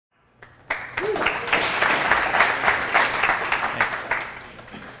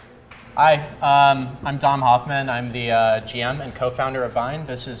Hi, I'm Dom Hoffman. I'm the GM and co-founder of Vine.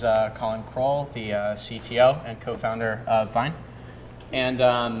 This is Colin Kroll, the CTO and co-founder of Vine.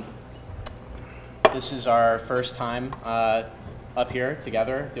 And this is our first time up here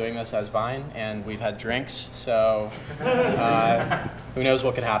together doing this as Vine, and we've had drinks, so who knows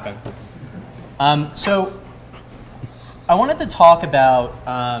what could happen. So I wanted to talk about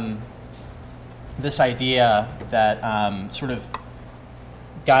this idea that sort of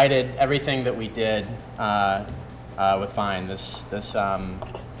guided everything that we did with Vine. This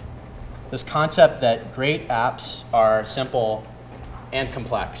concept that great apps are simple and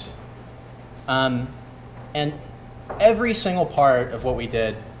complex, and every single part of what we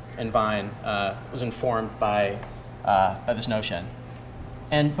did in Vine was informed by this notion.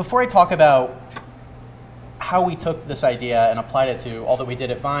 And before I talk about how we took this idea and applied it to all that we did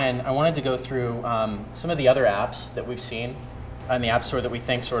at Vine, I wanted to go through some of the other apps that we've seen in the App Store that we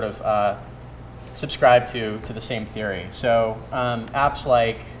think sort of subscribe to the same theory. So apps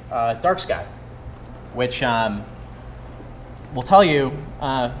like Dark Sky, which will tell you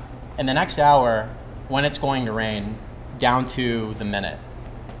in the next hour when it's going to rain down to the minute.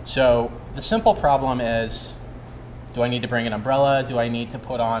 So the simple problem is, do I need to bring an umbrella? Do I need to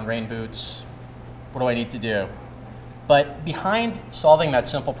put on rain boots? What do I need to do? But behind solving that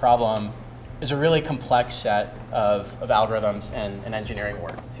simple problem is a really complex set of algorithms and engineering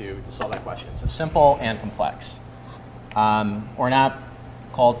work to solve that question. So simple and complex. Or an app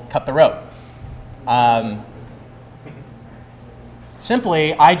called Cut the Rope.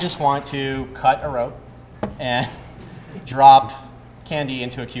 Simply, I just want to cut a rope and drop candy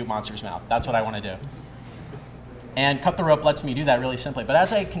into a cute monster's mouth. That's what I want to do. And Cut the Rope lets me do that really simply. But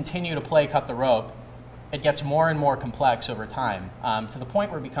as I continue to play Cut the Rope, it gets more and more complex over time, to the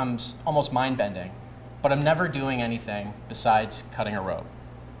point where it becomes almost mind-bending. But I'm never doing anything besides cutting a rope.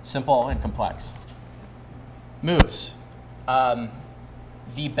 Simple and complex. Moves.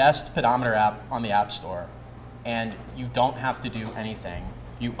 The best pedometer app on the App Store. And you don't have to do anything.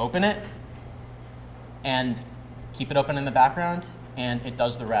 You open it, and keep it open in the background, and it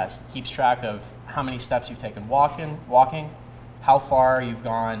does the rest. It keeps track of how many steps you've taken walking, how far you've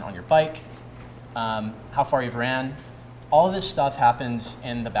gone on your bike, how far you've ran. All of this stuff happens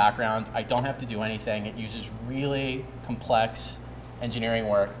in the background. I don't have to do anything. It uses really complex engineering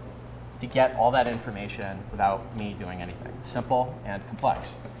work to get all that information without me doing anything. Simple and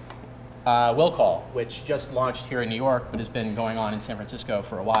complex. Will Call, which just launched here in New York, but has been going on in San Francisco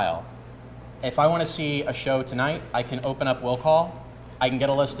for a while. If I want to see a show tonight, I can open up Will Call. I can get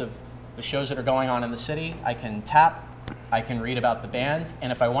a list of the shows that are going on in the city. I can tap. I can read about the band.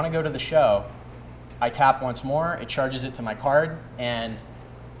 And if I want to go to the show, I tap once more, it charges it to my card, and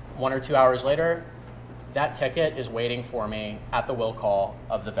 1 or 2 hours later, that ticket is waiting for me at the will call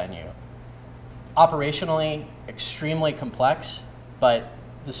of the venue. Operationally, extremely complex, but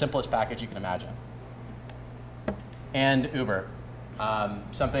the simplest package you can imagine. And Uber,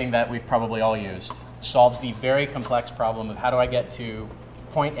 something that we've probably all used, solves the very complex problem of how do I get to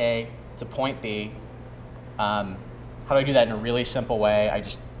point A to point B. How do I do that in a really simple way? I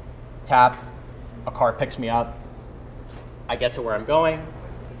just tap. A car picks me up, I get to where I'm going,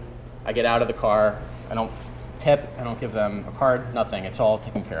 I get out of the car, I don't tip, I don't give them a card, nothing. It's all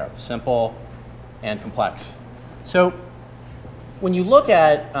taken care of. Simple and complex. So when you look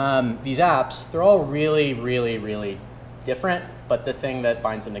at these apps, they're all really, really, really different, but the thing that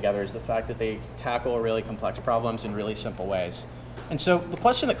binds them together is the fact that they tackle really complex problems in really simple ways. And so the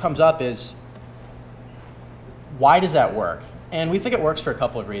question that comes up is, why does that work? And we think it works for a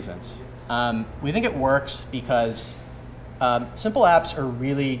couple of reasons. We think it works because simple apps are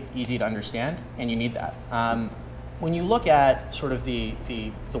really easy to understand, and you need that. When you look at sort of the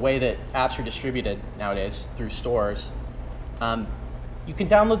way that apps are distributed nowadays through stores, you can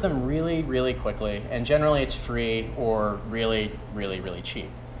download them really, really quickly, and generally it's free or really, really, really cheap.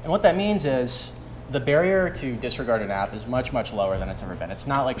 And what that means is the barrier to disregard an app is much, much lower than it's ever been. It's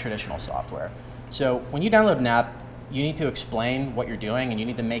not like traditional software. So when you download an app, you need to explain what you're doing, and you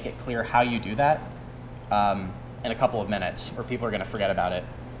need to make it clear how you do that in a couple of minutes, or people are going to forget about it,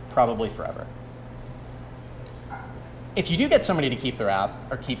 probably forever. If you do get somebody to keep their app,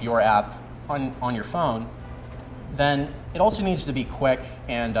 or keep your app on your phone, then it also needs to be quick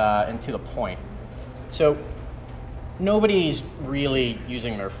and to the point. So nobody's really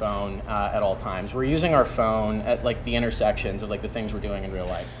using their phone at all times. We're using our phone at like the intersections of like the things we're doing in real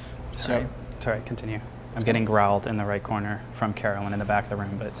life. Sorry, continue. I'm getting growled in the right corner from Carolyn in the back of the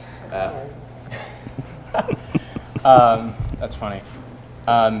room, but that's funny.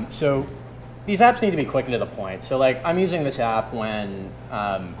 So these apps need to be quick and to the point. So like I'm using this app when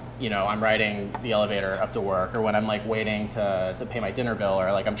you know, I'm riding the elevator up to work, or when I'm like waiting to pay my dinner bill,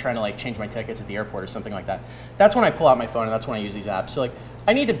 or like I'm trying to like change my tickets at the airport or something like that. That's when I pull out my phone, and that's when I use these apps. So like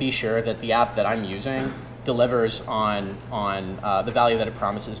I need to be sure that the app that I'm using delivers on the value that it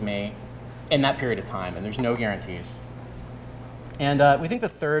promises me in that period of time, and there's no guarantees. And we think the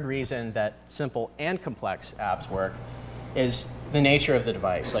third reason that simple and complex apps work is the nature of the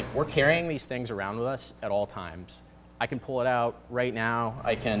device. Like we're carrying these things around with us at all times. I can pull it out right now.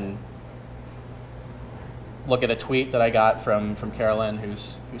 I can look at a tweet that I got from Carolyn,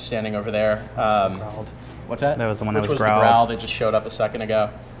 who's standing over there. What's that? That was the one that was growled. growled. The growl that just showed up a second ago.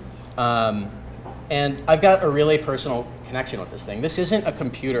 And I've got a really personal connection with this thing. This isn't a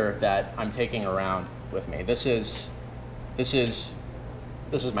computer that I'm taking around with me. This is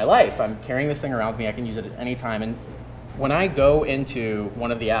my life. I'm carrying this thing around with me. I can use it at any time. And when I go into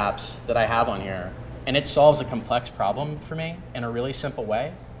one of the apps that I have on here, and it solves a complex problem for me in a really simple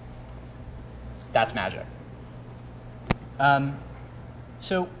way, that's magic.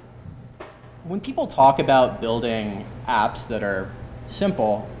 So when people talk about building apps that are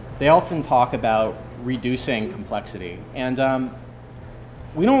simple, they often talk about reducing complexity. And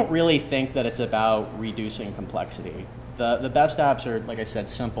we don't really think that it's about reducing complexity. The best apps are, like I said,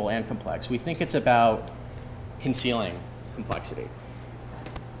 simple and complex. We think it's about concealing complexity.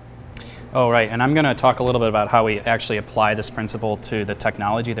 Oh, right. And I'm going to talk a little bit about how we actually apply this principle to the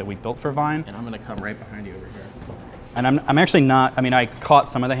technology that we built for Vine. And I'm going to come right behind you over here. And I'm actually not, I mean, I caught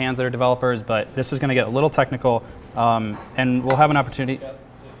some of the hands that are developers, but this is going to get a little technical. And we'll have an opportunity.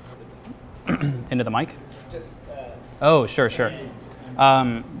 Into the mic? Oh, sure. We'll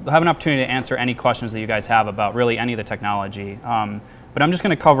have an opportunity to answer any questions that you guys have about really any of the technology. But I'm just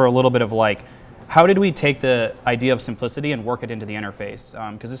going to cover a little bit of like, how did we take the idea of simplicity and work it into the interface?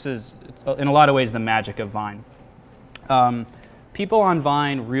 Because this is, in a lot of ways, the magic of Vine. People on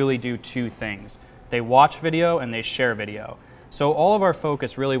Vine really do two things. They watch video and they share video. So all of our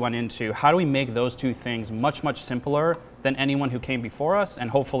focus really went into how do we make those two things much, much simpler than anyone who came before us and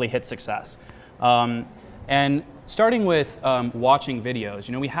hopefully hit success. And starting with watching videos,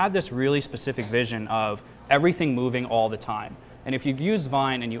 you know, we had this really specific vision of everything moving all the time. And if you've used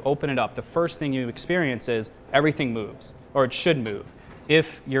Vine and you open it up, the first thing you experience is everything moves, or it should move,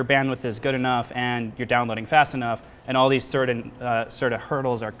 if your bandwidth is good enough and you're downloading fast enough and all these certain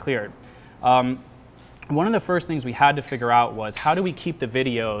hurdles are cleared. One of the first things we had to figure out was how do we keep the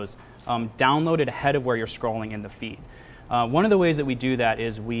videos downloaded ahead of where you're scrolling in the feed. One of the ways that we do that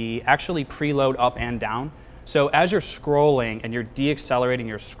is we actually preload up and down. So as you're scrolling and you're deaccelerating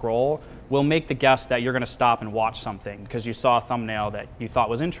your scroll, we'll make the guess that you're going to stop and watch something because you saw a thumbnail that you thought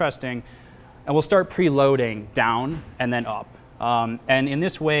was interesting, and we'll start preloading down and then up. And in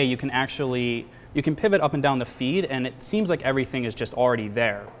this way, you can pivot up and down the feed, and it seems like everything is just already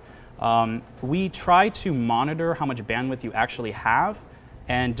there. We try to monitor how much bandwidth you actually have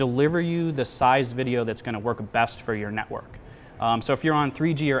and deliver you the size video that's going to work best for your network. So if you're on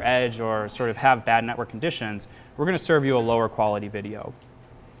 3G or Edge or sort of have bad network conditions, we're going to serve you a lower quality video.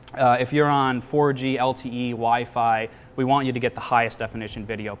 If you're on 4G, LTE, Wi-Fi, we want you to get the highest definition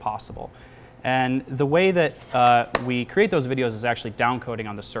video possible. And the way that we create those videos is actually downcoding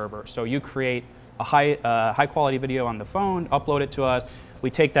on the server. So you create a high quality video on the phone, upload it to us, we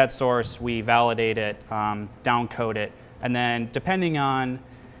take that source, we validate it, downcode it, and then depending on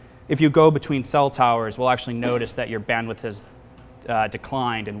if you go between cell towers, we'll actually notice that your bandwidth has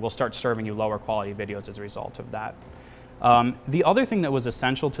declined, and we'll start serving you lower quality videos as a result of that. The other thing that was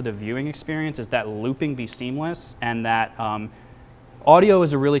essential to the viewing experience is that looping be seamless, and that audio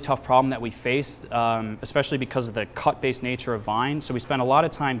is a really tough problem that we faced, especially because of the cut-based nature of Vine. So we spent a lot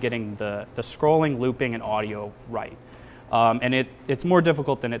of time getting the scrolling, looping, and audio right. And it's more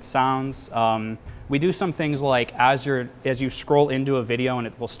difficult than it sounds. We do some things like as you scroll into a video and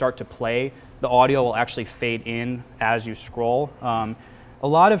it will start to play, the audio will actually fade in as you scroll. A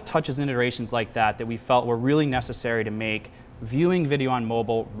lot of touches and iterations like that we felt were really necessary to make viewing video on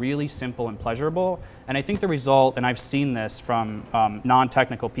mobile really simple and pleasurable. And I think the result, and I've seen this from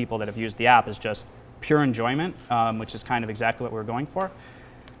non-technical people that have used the app, is just pure enjoyment, which is kind of exactly what we're going for.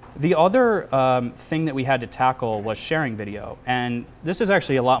 The other thing that we had to tackle was sharing video. And this is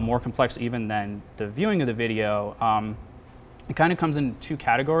actually a lot more complex even than the viewing of the video. It kind of comes in two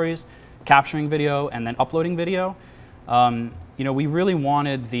categories: capturing video and then uploading video. You know, we really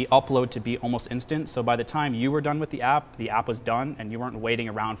wanted the upload to be almost instant. So by the time you were done with the app was done, and you weren't waiting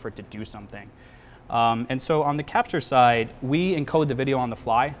around for it to do something. And so on the capture side, we encode the video on the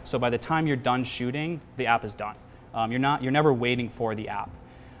fly. So by the time you're done shooting, the app is done. You're never waiting for the app.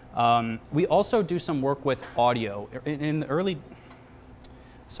 We also do some work with audio. In the early,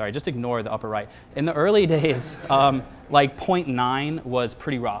 sorry, just ignore the upper right. In the early days, like 0.9 was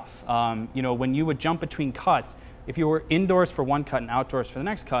pretty rough. You know, when you would jump between cuts, if you were indoors for one cut and outdoors for the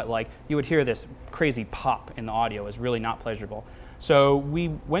next cut, like you would hear this crazy pop in the audio. It was really not pleasurable. So we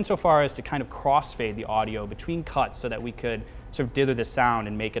went so far as to kind of crossfade the audio between cuts so that we could sort of dither the sound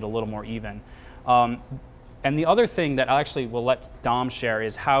and make it a little more even. And the other thing that I actually will let Dom share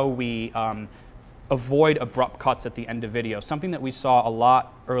is how we avoid abrupt cuts at the end of video. Something that we saw a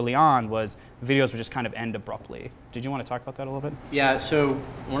lot early on was videos would just kind of end abruptly. Did you want to talk about that a little bit? Yeah, so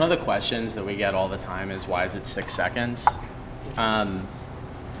one of the questions that we get all the time is, why is it 6 seconds?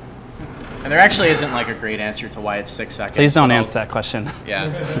 And there actually isn't like a great answer to why it's 6 seconds. Please don't answer that question.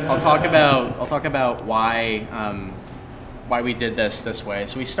 Yeah, I'll talk about why we did this way.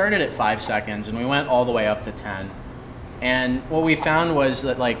 So we started at 5 seconds and we went all the way up to 10. And what we found was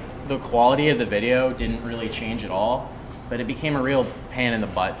that like the quality of the video didn't really change at all, but it became a real pain in the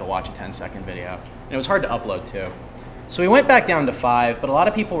butt to watch a 10-second video. And it was hard to upload too. So we went back down to 5, but a lot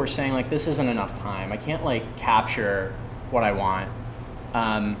of people were saying like, this isn't enough time. I can't like capture what I want.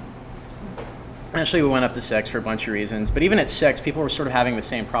 Actually, we went up to 6 for a bunch of reasons, but even at 6, people were sort of having the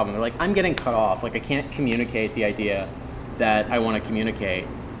same problem. They're like, I'm getting cut off. Like I can't communicate the idea that I want to communicate.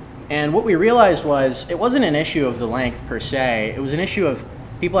 And what we realized was it wasn't an issue of the length per se. It was an issue of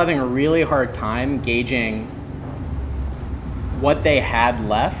people having a really hard time gauging what they had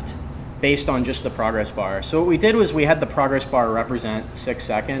left based on just the progress bar. So what we did was we had the progress bar represent 6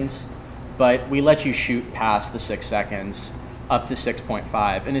 seconds, but we let you shoot past the 6 seconds up to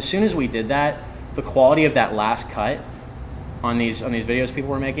 6.5. And as soon as we did that, the quality of that last cut on these videos people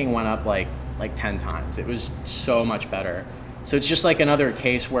were making went up like 10 times. It was so much better. So it's just like another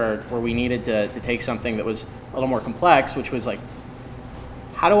case where we needed to take something that was a little more complex, which was like,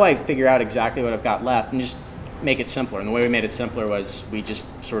 how do I figure out exactly what I've got left and just make it simpler? And the way we made it simpler was we just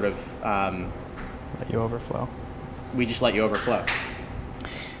sort of let you overflow. We just let you overflow.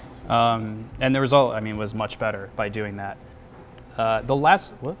 And the result, I mean, was much better by doing that. The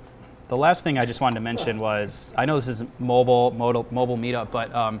last thing I just wanted to mention was, I know this is mobile meetup,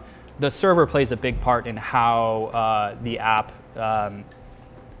 but the server plays a big part in how the app,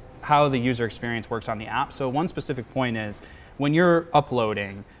 how the user experience works on the app. So one specific point is, when you're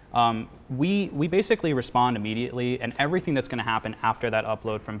uploading, we basically respond immediately, and everything that's going to happen after that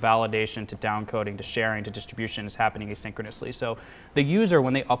upload, from validation to downcoding to sharing to distribution, is happening asynchronously. So the user,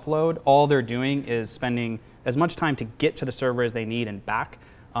 when they upload, all they're doing is spending as much time to get to the server as they need and back.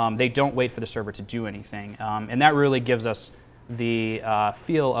 They don't wait for the server to do anything. And that really gives us the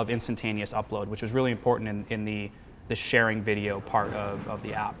feel of instantaneous upload, which was really important in the sharing video part of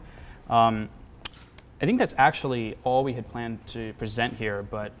the app. I think that's actually all we had planned to present here,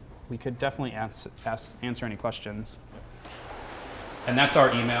 but we could definitely answer any questions. And that's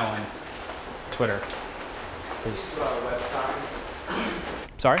our email and Twitter. Please. Websites.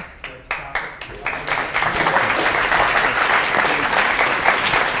 Sorry?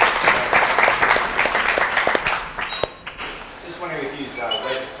 Just wondering if you use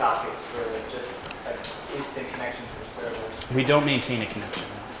web sockets for just like instant connection to the server. We don't maintain a connection.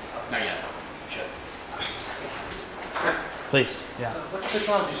 Not yet. Please. Yeah. What's the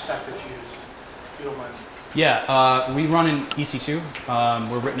technology stack that you use, if you don't mind? Yeah, we run in EC2.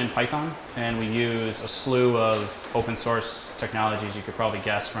 We're written in Python, and we use a slew of open source technologies you could probably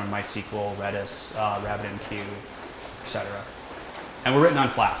guess, from MySQL, Redis, RabbitMQ, etc. And we're written on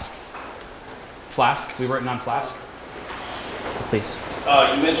Flask. Flask? We've written on Flask. Please.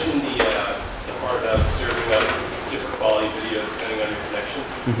 You mentioned the part about serving up different quality video depending on your connection.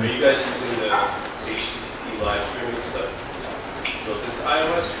 Mm-hmm. Are you guys using the HTTP live streaming stuff built into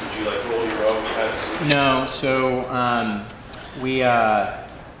iOS? Would you like roll your own kind of solution? No, so we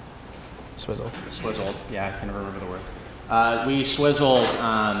Swizzled. Yeah, I can never remember the word. We swizzled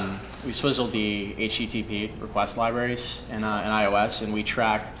the HTTP request libraries in iOS, and we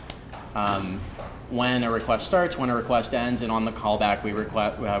track when a request starts, when a request ends, and on the callback we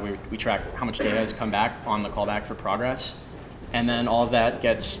track how much data has come back on the callback for progress. And then all of that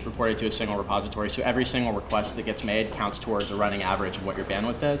gets reported to a single repository. So every single request that gets made counts towards a running average of what your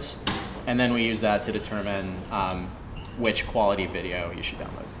bandwidth is. And then we use that to determine which quality video you should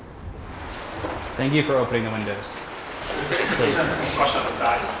download. Thank you for opening the windows. Please. Question on the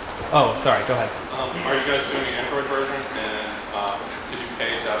side. Oh, sorry, go ahead. Are you guys doing an Android version? And did you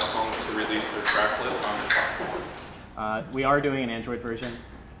pay Daft to release their track list on your platform? We are doing an Android version.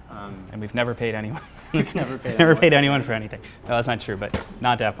 And we've never paid anyone. We've never paid anyone for anything. No, that's not true, but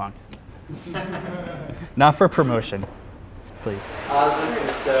not Daft Punk. Not for promotion. Please. I was wondering,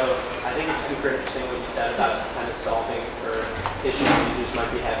 so I think it's super interesting what you said about kind of solving for issues users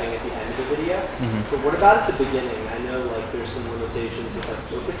might be having at the end of the video. But what about at the beginning? I know like there's some limitations with like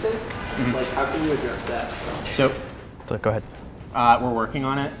focusing. Like how can you address that? So Go ahead. we're working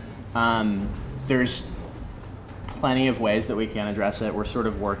on it. There's plenty of ways that we can address it. We're sort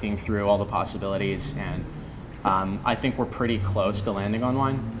of working through all the possibilities, and I think we're pretty close to landing on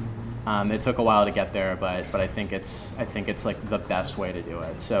one. It took a while to get there, but I think it's like the best way to do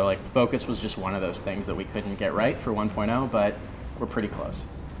it. So like focus was just one of those things that we couldn't get right for 1.0, but we're pretty close.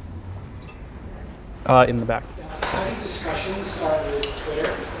 In the back. How did discussions start with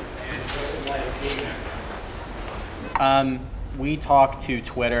Twitter, and what's it like being there? We talked to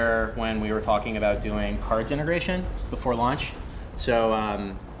Twitter when we were talking about doing cards integration before launch. So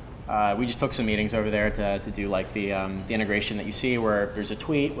we just took some meetings over there to do like the integration that you see, where there's a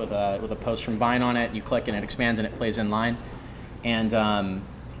tweet with a post from Vine on it. You click and it expands and it plays in line. And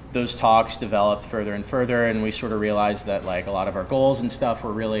those talks developed further and further, and we sort of realized that like a lot of our goals and stuff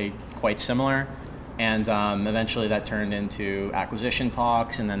were really quite similar. And eventually that turned into acquisition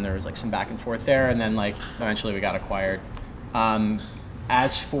talks, and then there was like some back and forth there, and then like eventually we got acquired.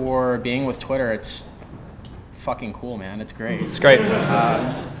 As for being with Twitter, it's fucking cool, man. It's great. It's great.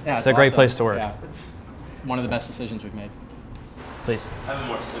 Yeah, It's a great awesome. place to work. Yeah, it's one of the best decisions we've made. Please. I have a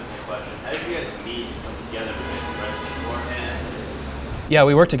more simple question. How did you guys meet and come together with friends beforehand? Yeah,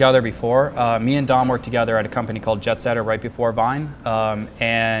 we worked together before. Me and Dom worked together at a company called JetSetter right before Vine.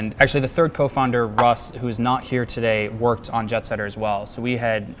 And actually the third co-founder, Russ, who's not here today, worked on JetSetter as well. So we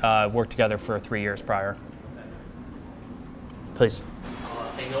had worked together for 3 years prior. Please.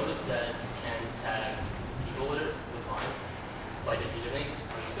 I noticed that you can tag people with it with Vine, like the usernames.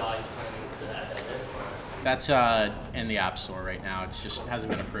 Are you guys planning to add that in? Or? That's in the App Store right now. It's just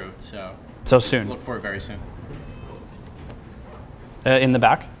hasn't been approved, so Soon. look for it very soon. In the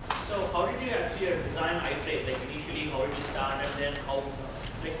back. So how did you actually design iterate? Like initially, how did you start, and then how,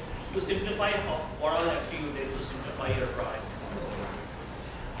 like, to simplify, what all actually you did to simplify your product?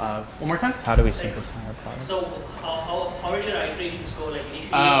 One more time? How do we simplify our product? So how did your iterations go? Like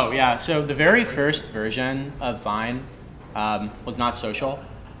initially. Oh yeah. So the very first version of Vine was not social.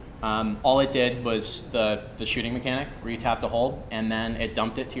 All it did was the shooting mechanic, where you tap to hold, and then it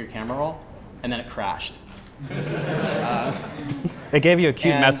dumped it to your camera roll, and then it crashed. It gave you a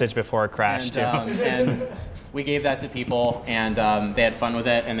cute message before it crashed, too. And we gave that to people, and they had fun with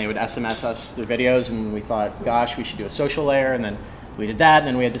it, and they would SMS us their videos, and we thought, gosh, we should do a social layer, and then we did that, and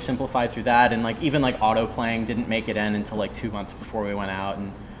then we had to simplify through that, and like even like auto playing didn't make it in until like 2 months before we went out.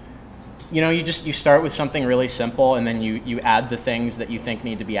 And you know, you start with something really simple, and then you add the things that you think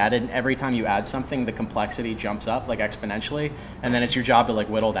need to be added, and every time you add something, the complexity jumps up like exponentially, and then it's your job to like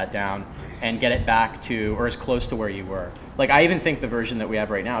whittle that down and get it back to, or as close to where you were. Like I even think the version that we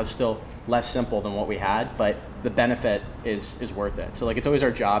have right now is still less simple than what we had, but the benefit is worth it. So like it's always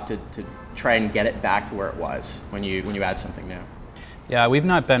our job to try and get it back to where it was when you add something new. Yeah, we've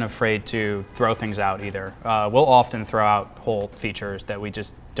not been afraid to throw things out either. We'll often throw out whole features that we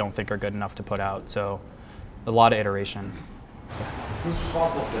just don't think are good enough to put out. So a lot of iteration. Who's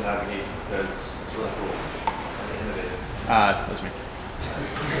responsible for the navigation? Because it's really cool and innovative. That was me.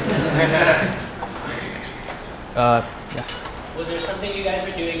 Yeah. Was there something you guys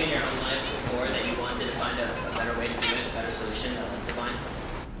were doing in your own lives before that you wanted to find a better way to do it, a better solution to find?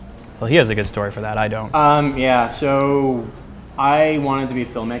 Well, he has a good story for that. I don't. Yeah, so I wanted to be a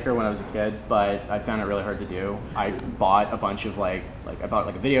filmmaker when I was a kid, but I found it really hard to do. I bought a bunch of I bought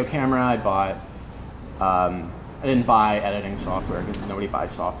like a video camera. I didn't buy editing software because nobody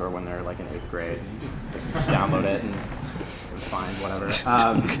buys software when they're like in 8th grade. They just download it and it was fine, whatever.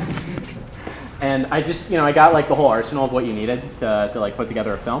 And I just, I got like the whole arsenal of what you needed to like put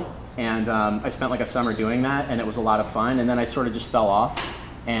together a film. And I spent like a summer doing that, and it was a lot of fun. And then I sort of just fell off.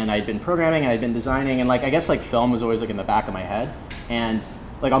 And I'd been programming, and I'd been designing, and like I guess like film was always like in the back of my head. And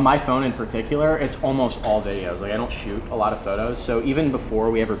like on my phone in particular, it's almost all videos. Like I don't shoot a lot of photos. So even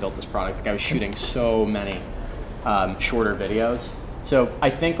before we ever built this product, like I was shooting so many shorter videos. So I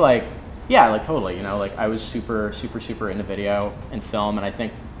think like, yeah, like totally, like I was super into video and film, and I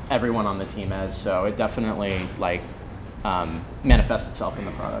think everyone on the team is. So it definitely like manifests itself in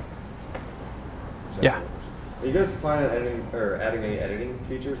the product. Yeah. Are you guys planning on adding any editing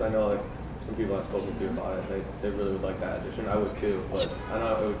features? I know like some people I've spoken to about it, they really would like that addition. I would too, but I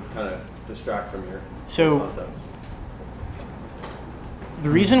know it would kind of distract from your concept.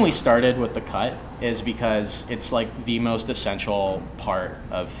 The reason we started with the cut is because it's like the most essential part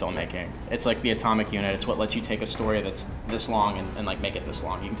of filmmaking. It's like the atomic unit. It's what lets you take a story that's this long and like make it this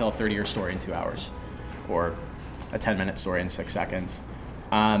long. You can tell a 30-year story in 2 hours, or a 10-minute story in 6 seconds.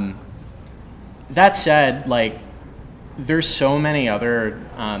 That said, like, there's so many other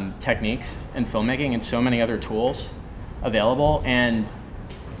techniques in filmmaking and so many other tools available, and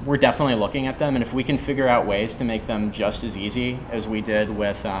we're definitely looking at them. And if we can figure out ways to make them just as easy as we did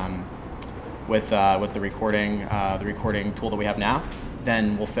with the recording tool that we have now,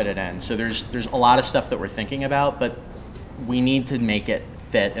 then we'll fit it in. So there's a lot of stuff that we're thinking about, but we need to make it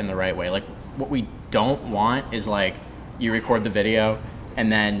fit in the right way. Like, what we don't want is, like, you record the video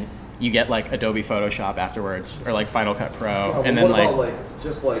and then you get like Adobe Photoshop afterwards, or like Final Cut Pro, and then what about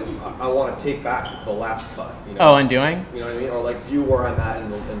just like I want to take back the last cut. You know? Oh, undoing? You know what I mean? Or like view where I'm at in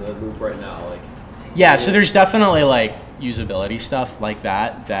the loop right now. Like. Yeah, so there's definitely like usability stuff like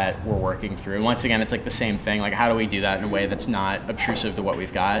that we're working through. And once again, it's like the same thing. Like, how do we do that in a way that's not obtrusive to what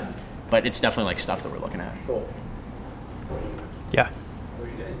we've got? But it's definitely like stuff that we're looking at. Cool. Yeah. What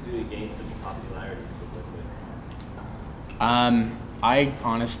do you guys do to gain some popularity so quickly? I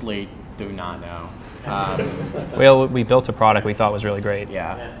honestly do not know. Well, we built a product we thought was really great.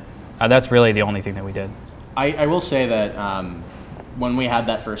 Yeah. That's really the only thing that we did. I will say that when we had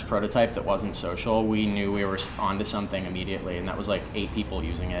that first prototype that wasn't social, we knew we were onto something immediately, and that was like 8 people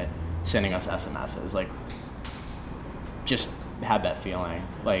using it, sending us SMSs. Like, just had that feeling.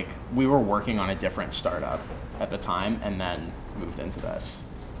 Like, we were working on a different startup at the time, and then moved into this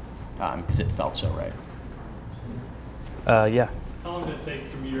because it felt so right. Yeah. How long did it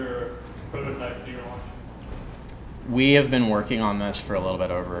take from your prototype to your launch? We have been working on this for a little bit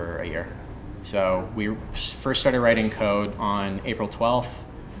over a year. So we first started writing code on April 12th,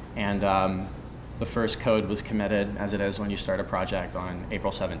 and the first code was committed, as it is when you start a project, on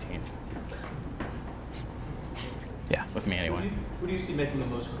April 17th. Yeah. With me anyway. Who do you see making the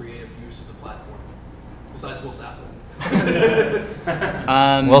most creative use of the platform, besides Will Sasso?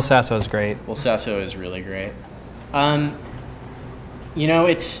 Will Sasso is great. Will Sasso is really great. You know,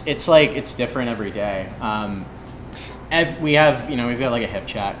 it's like, it's different every day. We've got like a hip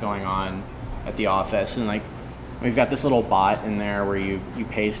chat going on at the office, and like we've got this little bot in there where you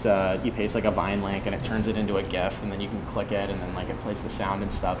paste like a Vine link and it turns it into a GIF, and then you can click it and then like it plays the sound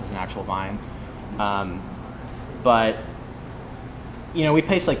and stuff as an actual Vine. But you know, we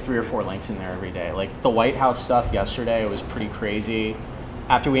paste like 3 or 4 links in there every day. Like the White House stuff yesterday was pretty crazy.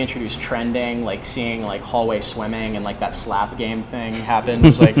 After we introduced trending, like seeing like hallway swimming and like that slap game thing happened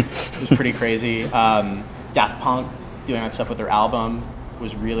was like, it was pretty crazy. Daft Punk doing that stuff with their album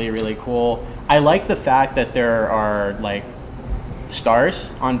was really, really cool. I like the fact that there are like stars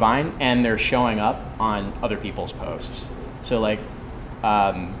on Vine and they're showing up on other people's posts. So like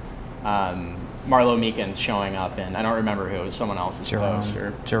Marlo Meekin's showing up, and I don't remember who, it was someone else's post.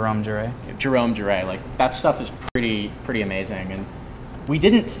 Or Jerome Duray. Jerome Duray. Like, that stuff is pretty amazing. And we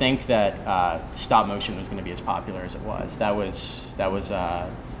didn't think that stop motion was going to be as popular as it was. That was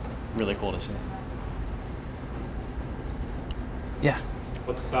really cool to see. Yeah.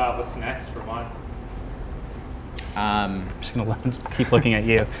 What's next for Vine? I'm just gonna keep looking at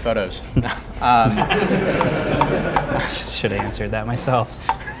you. Photos. Should have answered that myself.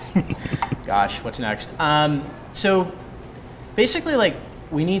 Gosh, what's next? So basically, like,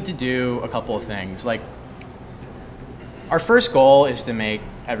 we need to do a couple of things. Like, our first goal is to make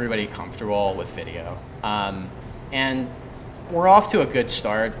everybody comfortable with video. And we're off to a good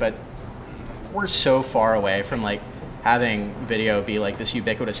start, but we're so far away from like having video be like this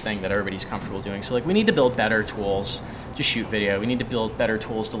ubiquitous thing that everybody's comfortable doing. So like, we need to build better tools to shoot video. We need to build better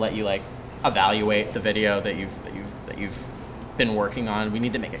tools to let you like evaluate the video that you've been working on. We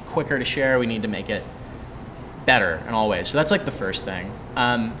need to make it quicker to share. We need to make it better in all ways. So that's like the first thing.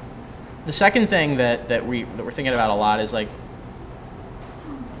 The second thing that we're thinking about a lot is like,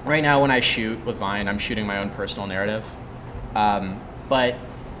 right now when I shoot with Vine, I'm shooting my own personal narrative. But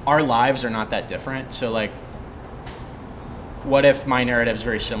our lives are not that different. So like, what if my narrative is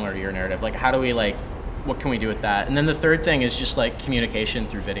very similar to your narrative? Like, how do we like, what can we do with that? And then the third thing is just like communication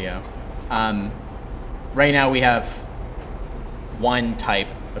through video. Right now we have one type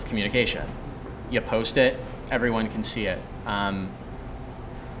of communication. You post it, everyone can see it.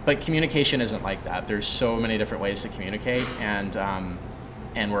 But communication isn't like that. There's so many different ways to communicate, and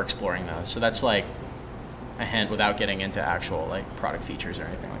we're exploring those. So that's like a hint without getting into actual like product features or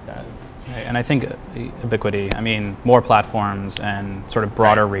anything like that. Right, and I think ubiquity, I mean, more platforms and sort of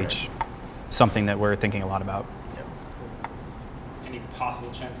broader reach, something that we're thinking a lot about. Any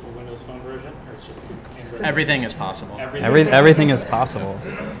possible chance of a Windows Phone version, or it's just Android? Everything is possible. Everything is possible.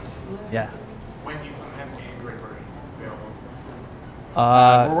 Yeah. When do you have an Android version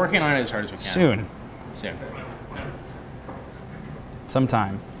available? We're working on it as hard as we can. Soon.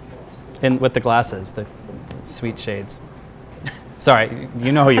 Sometime. And with the glasses, the Sweet shades. Sorry,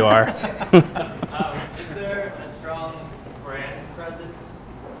 you know who you are. Is there a strong brand presence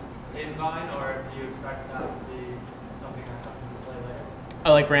in Vine, or do you expect that to be something that comes into play later?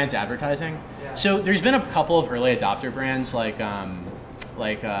 Oh, like brands advertising? Yeah. So there's been a couple of early adopter brands like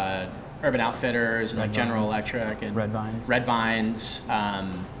Urban Outfitters and like General Electric and Red Vines. Red Vines,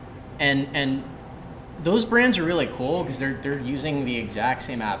 and those brands are really cool because they're using the exact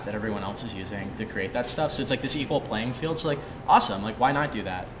same app that everyone else is using to create that stuff. So it's like this equal playing field. So like, awesome. Like, why not do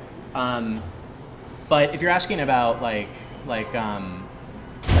that? But if you're asking about like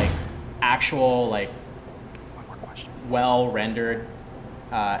actual like well rendered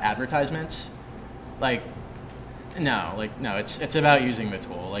advertisements, like no, it's about using the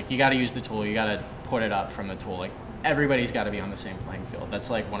tool. Like you got to use the tool. You got to put it up from the tool. Like everybody's got to be on the same playing field.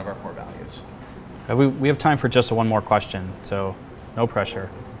 That's like one of our core values. We have time for just one more question, so no pressure.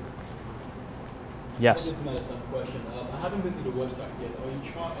 Yes. This is not a dumb question. I haven't been to the website yet. Are you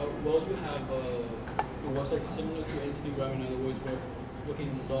will you have the website similar to Instagram? In other words, where you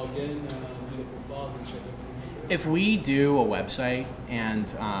can log in, view the profiles, and check everything? If we do a website and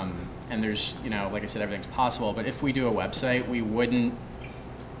there's, you know, like I said, everything's possible, but if we do a website, we wouldn't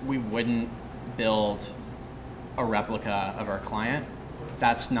build a replica of our client.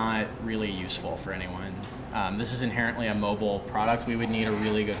 That's not really useful for anyone. This is inherently a mobile product. We would need a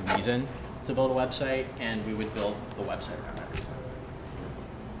really good reason to build a website, and we would build the website around that reason.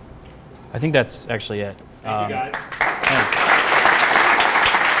 I think that's actually it. Thank you guys. Thanks.